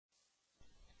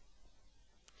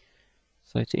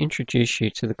So to introduce you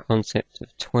to the concept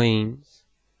of tweens,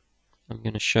 I'm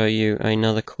going to show you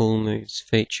another Koolmoves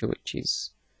feature which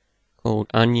is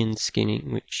called onion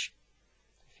skinning, which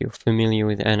if you're familiar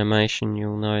with animation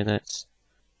you'll know that's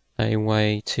a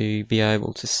way to be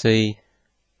able to see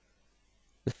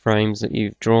the frames that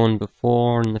you've drawn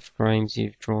before and the frames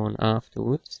you've drawn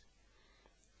afterwards.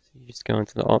 So you just go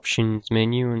into the options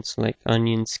menu and select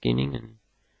onion skinning and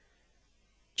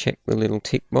check the little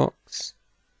tick box.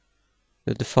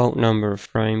 The default number of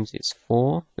frames is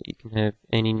 4, but you can have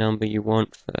any number you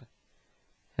want for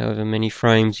however many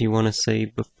frames you want to see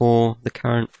before the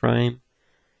current frame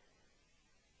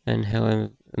and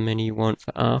however many you want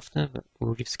for after, but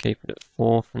we'll just keep it at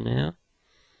 4 for now.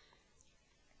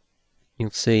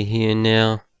 You'll see here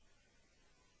now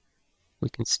we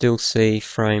can still see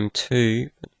frame 2,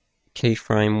 but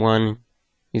keyframe 1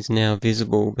 is now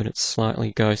visible, but it's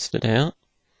slightly ghosted out.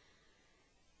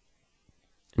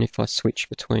 And if I switch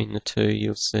between the two,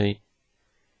 you'll see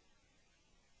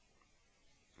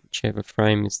whichever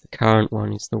frame is the current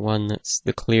one is the one that's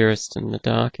the clearest and the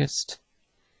darkest,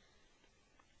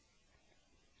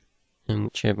 and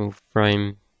whichever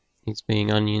frame is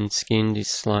being onion skinned is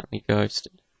slightly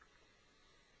ghosted.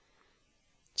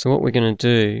 So what we're going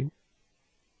to do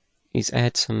is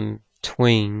add some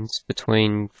tweens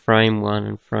between frame 1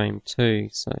 and frame 2.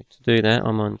 So to do that,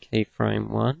 I'm on keyframe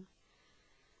 1.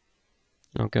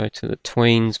 I'll go to the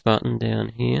Tweens button down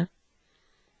here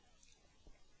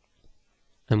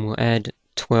and we'll add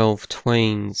 12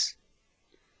 tweens.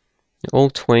 Now, all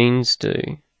tweens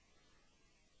do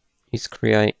is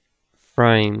create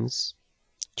frames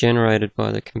generated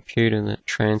by the computer that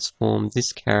transform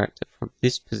this character from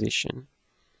this position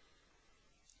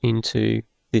into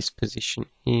this position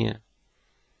here.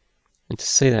 And to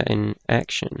see that in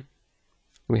action,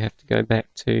 we have to go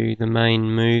back to the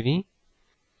main movie.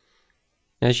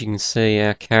 As you can see,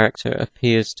 our character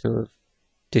appears to have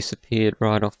disappeared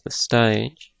right off the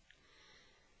stage.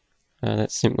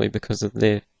 That's simply because of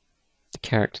the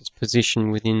character's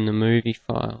position within the movie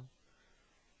file.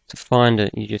 To find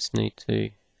it, you just need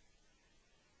to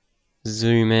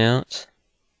zoom out.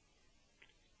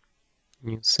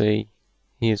 And you'll see,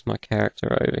 here's my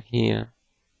character over here.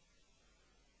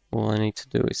 All I need to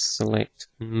do is select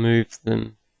and move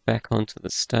them back onto the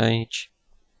stage.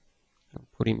 I'll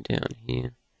put him down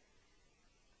here.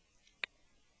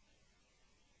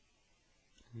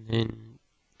 And then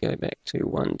go back to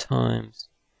 1 times.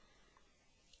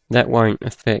 That won't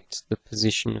affect the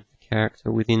position of the character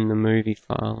within the movie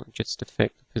file, it'll just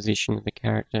affect the position of the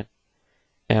character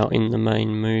out in the main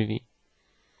movie.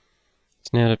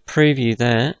 So now to preview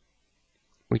that,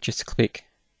 we just click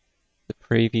the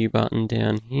preview button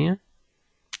down here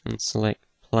and select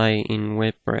play in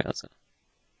web browser.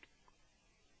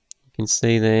 You can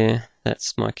see there,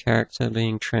 that's my character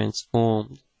being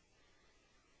transformed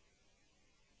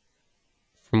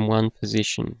from one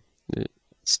position, the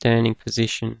standing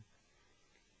position,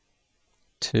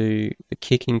 to the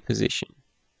kicking position.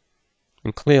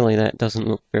 And clearly that doesn't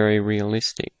look very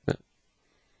realistic, but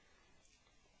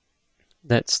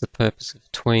that's the purpose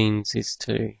of tweens, is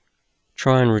to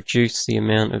try and reduce the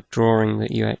amount of drawing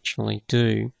that you actually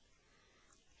do,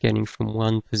 getting from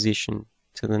one position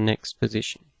to the next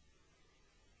position.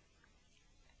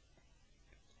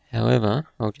 However,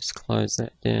 I'll just close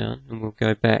that down and we'll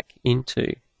go back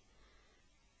into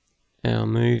our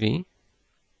movie.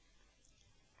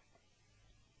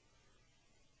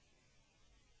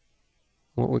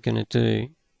 What we're going to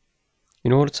do,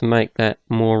 in order to make that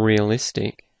more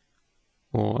realistic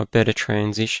or a better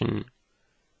transition,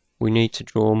 we need to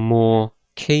draw more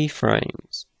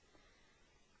keyframes.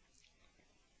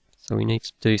 So we need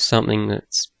to do something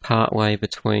that's partway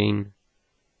between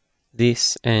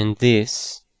this and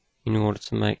this in order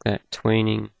to make that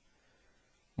tweening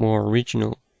more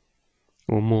original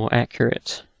or more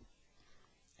accurate.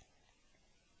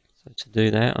 So to do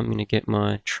that, I'm going to get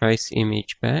my trace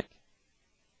image back.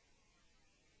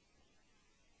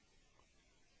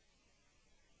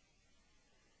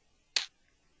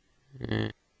 Put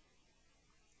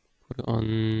it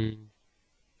on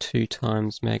 2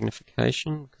 times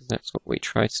magnification because that's what we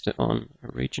traced it on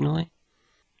originally.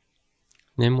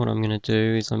 Then what I'm going to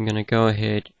do is I'm going to go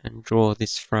ahead and draw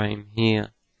this frame here,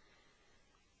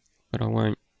 but I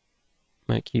won't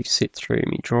make you sit through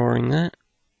me drawing that.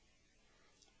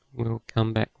 We'll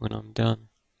come back when I'm done.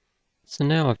 So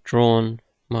now I've drawn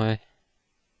my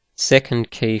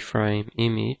second keyframe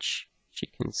image. As you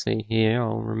can see here,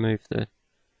 I'll remove the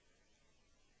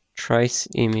trace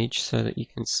image so that you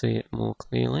can see it more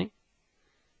clearly.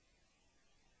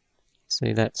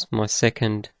 See, that's my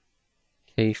second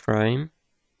keyframe.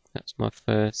 That's my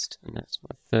first, and that's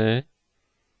my third.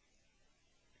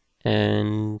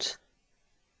 And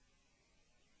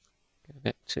go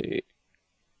back to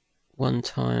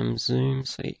 1x zoom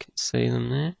so you can see them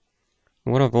there.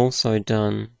 What I've also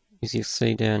done is you'll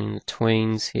see down in the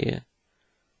tweens here,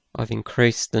 I've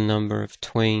increased the number of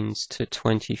tweens to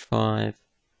 25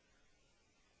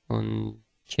 on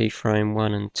keyframe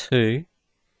 1 and 2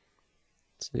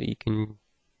 so that you can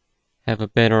have a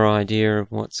better idea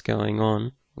of what's going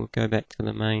on. We'll go back to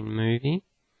the main movie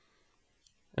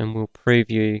and we'll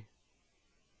preview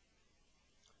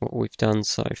what we've done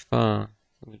so far.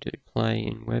 We'll do play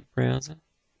in web browser.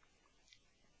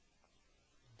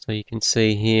 So you can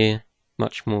see here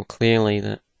much more clearly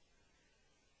that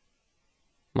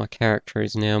my character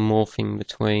is now morphing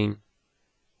between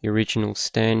the original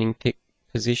standing pick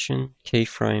position,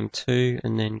 keyframe 2,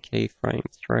 and then keyframe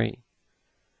 3.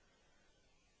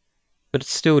 But it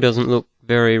still doesn't look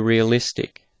very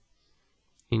realistic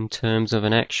in terms of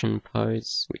an action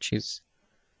pose, which is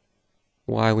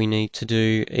why we need to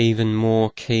do even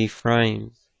more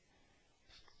keyframes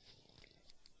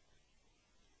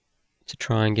to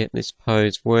try and get this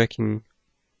pose working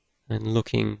and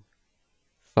looking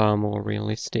far more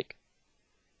realistic.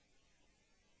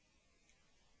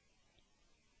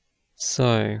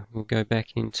 So we'll go back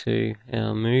into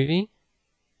our movie,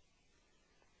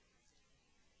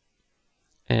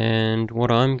 and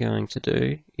what I'm going to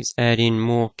do is add in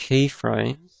more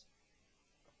keyframes.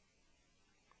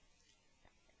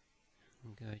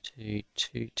 Go to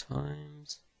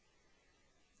 2x,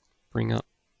 bring up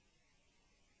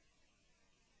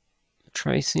the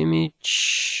trace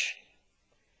image.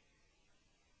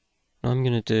 What I'm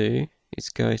going to do is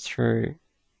go through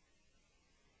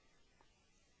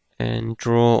and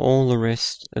draw all the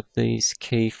rest of these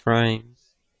keyframes,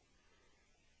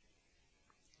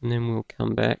 and then we'll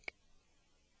come back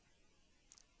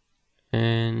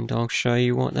and I'll show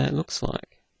you what that looks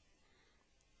like.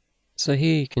 So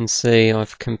here you can see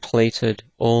I've completed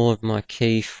all of my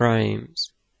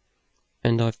keyframes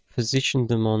and I've positioned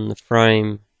them on the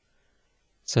frame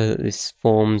so that this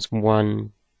forms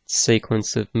one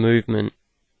sequence of movement,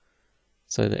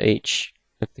 so that each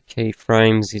of the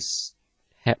keyframes is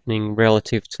happening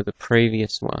relative to the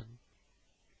previous one.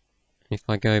 If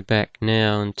I go back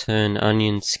now and turn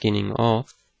onion skinning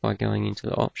off by going into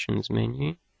the options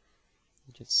menu,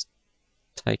 just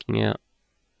taking out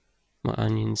my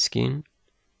onion skin,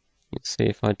 you'll see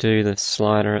if I do the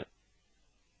slider at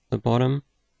the bottom,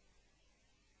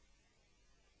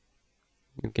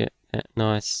 you'll get that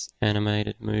nice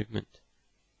animated movement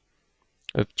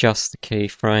of just the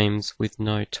keyframes with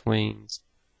no tweens.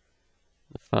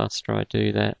 The faster I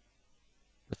do that,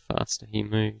 the faster he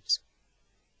moves.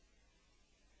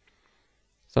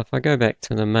 So if I go back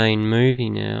to the main movie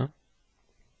now,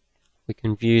 we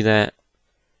can view that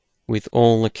with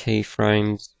all the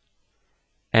keyframes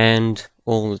and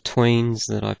all the tweens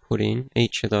that I put in.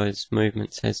 Each of those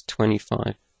movements has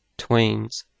 25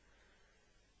 tweens,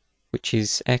 which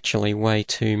is actually way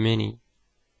too many,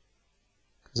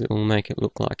 because it will make it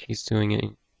look like he's doing it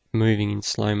moving in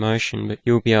slow motion, but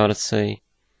you'll be able to see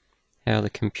how the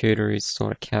computer is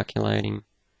sort of calculating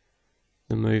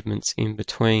the movements in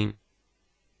between.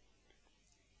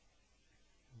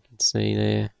 You can see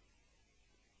there.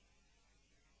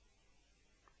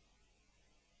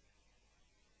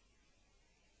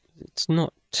 It's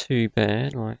not too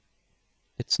bad, like,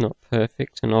 it's not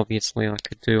perfect, and obviously I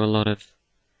could do a lot of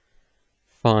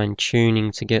fine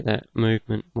tuning to get that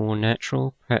movement more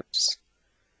natural, perhaps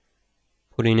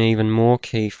put in even more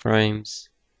keyframes,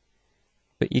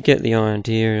 but you get the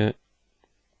idea.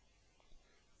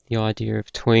 The idea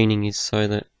of tweening is so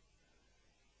that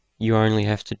you only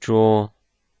have to draw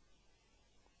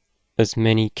as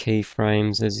many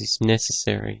keyframes as is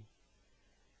necessary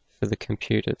for the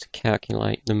computer to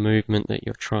calculate the movement that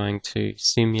you're trying to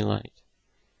simulate.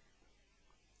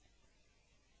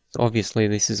 So obviously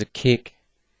this is a kick,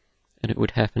 and it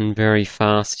would happen very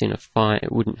fast in a fight.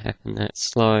 It wouldn't happen that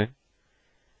slow.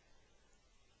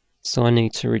 So I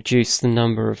need to reduce the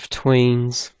number of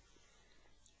tweens.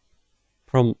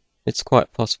 It's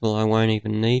quite possible I won't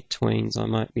even need tweens. I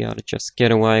might be able to just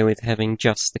get away with having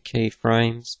just the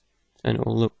keyframes, and it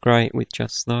will look great with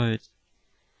just those.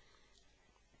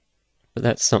 But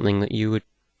that's something that you would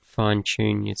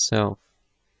fine-tune yourself.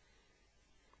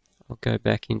 I'll go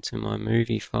back into my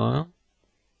movie file.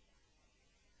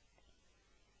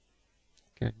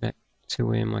 Go back to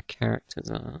where my characters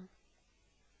are.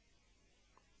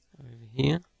 Over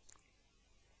here.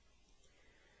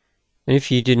 And if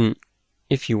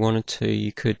you wanted to,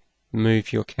 you could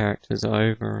move your characters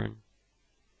over and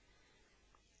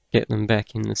get them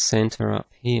back in the center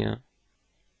up here.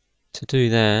 To do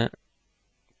that,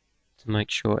 to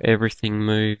make sure everything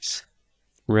moves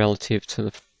relative to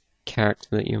the character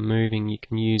that you're moving, you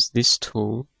can use this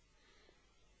tool,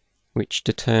 which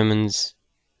determines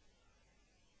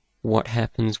what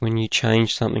happens when you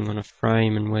change something on a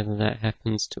frame and whether that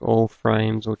happens to all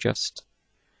frames or just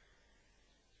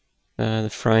the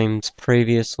frames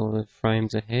previous or the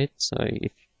frames ahead. So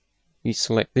if you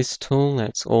select this tool,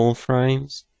 that's all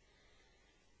frames.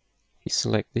 If you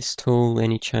select this tool,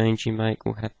 any change you make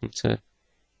will happen to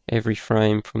every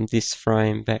frame from this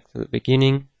frame back to the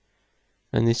beginning.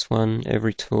 And this one,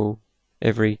 everything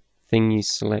you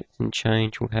select and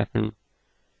change will happen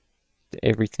to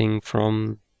everything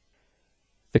from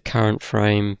the current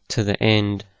frame to the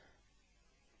end.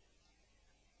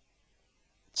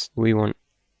 So we want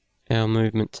our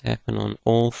movement to happen on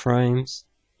all frames.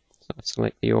 So I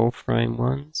select the all frame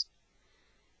ones.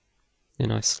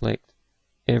 Then I select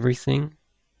everything.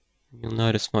 You'll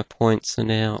notice my points are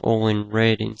now all in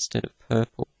red instead of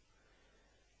purple,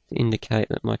 to indicate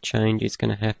that my change is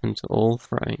going to happen to all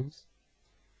frames.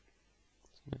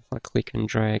 So if I click and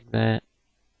drag that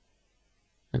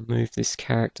and move this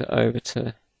character over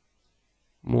to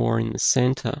more in the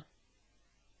center,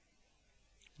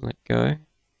 let go,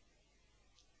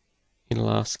 it'll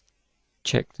ask,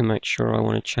 check to make sure I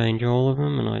want to change all of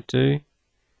them, and I do.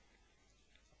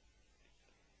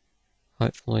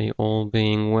 Hopefully all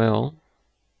being well.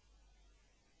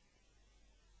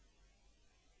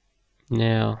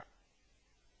 Now,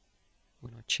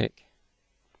 when I check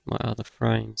my other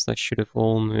frames, they should have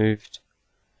all moved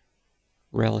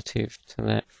relative to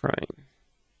that frame.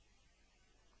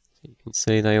 So you can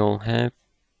see they all have.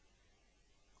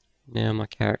 Now my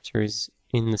character is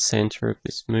in the center of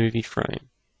this movie frame.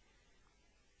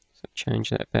 So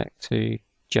change that back to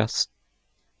just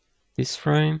this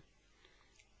frame.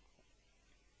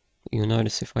 You'll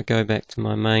notice if I go back to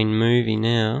my main movie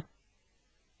now,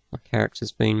 my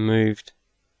character's been moved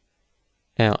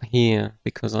out here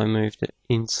because I moved it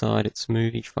inside its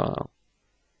movie file.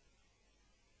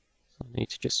 So I need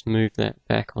to just move that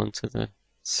back onto the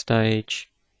stage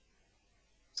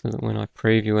so that when I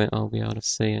preview it, I'll be able to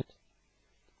see it.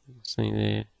 See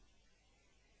there.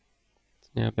 It's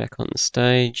now back on the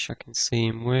stage. I can see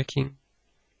him working.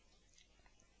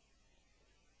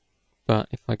 But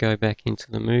if I go back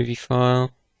into the movie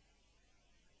file,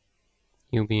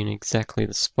 he'll be in exactly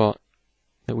the spot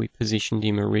that we positioned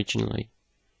him originally,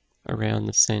 around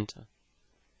the center.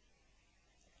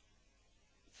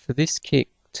 For this kick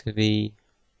to be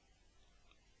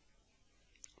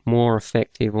more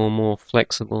effective or more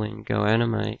flexible in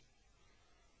GoAnimate,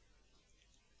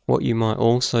 what you might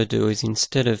also do is,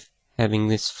 instead of having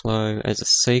this flow as a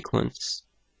sequence,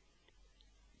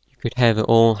 you could have it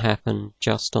all happen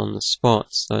just on the spot,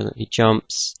 so that he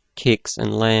jumps, kicks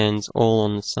and lands all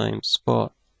on the same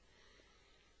spot.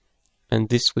 And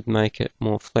this would make it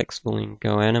more flexible in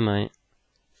GoAnimate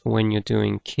for when you're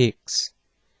doing kicks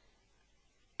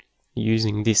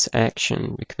using this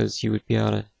action, because you would be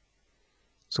able to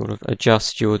sort of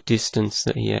adjust your distance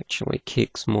that he actually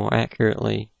kicks more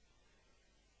accurately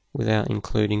without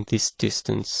including this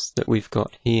distance that we've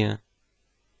got here.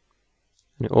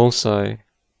 And it also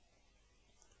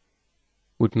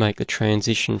would make the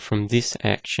transition from this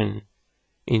action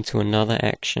into another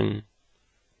action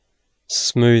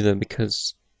smoother,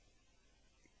 because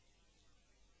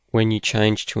when you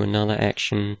change to another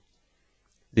action,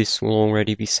 this will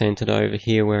already be centered over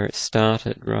here where it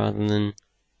started rather than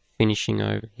finishing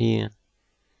over here.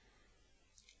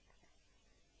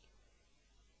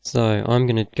 So I'm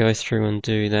going to go through and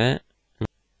do that.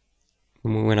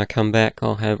 And when I come back,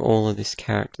 I'll have all of this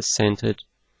character centered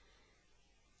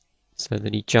so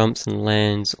that he jumps and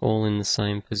lands all in the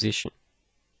same position.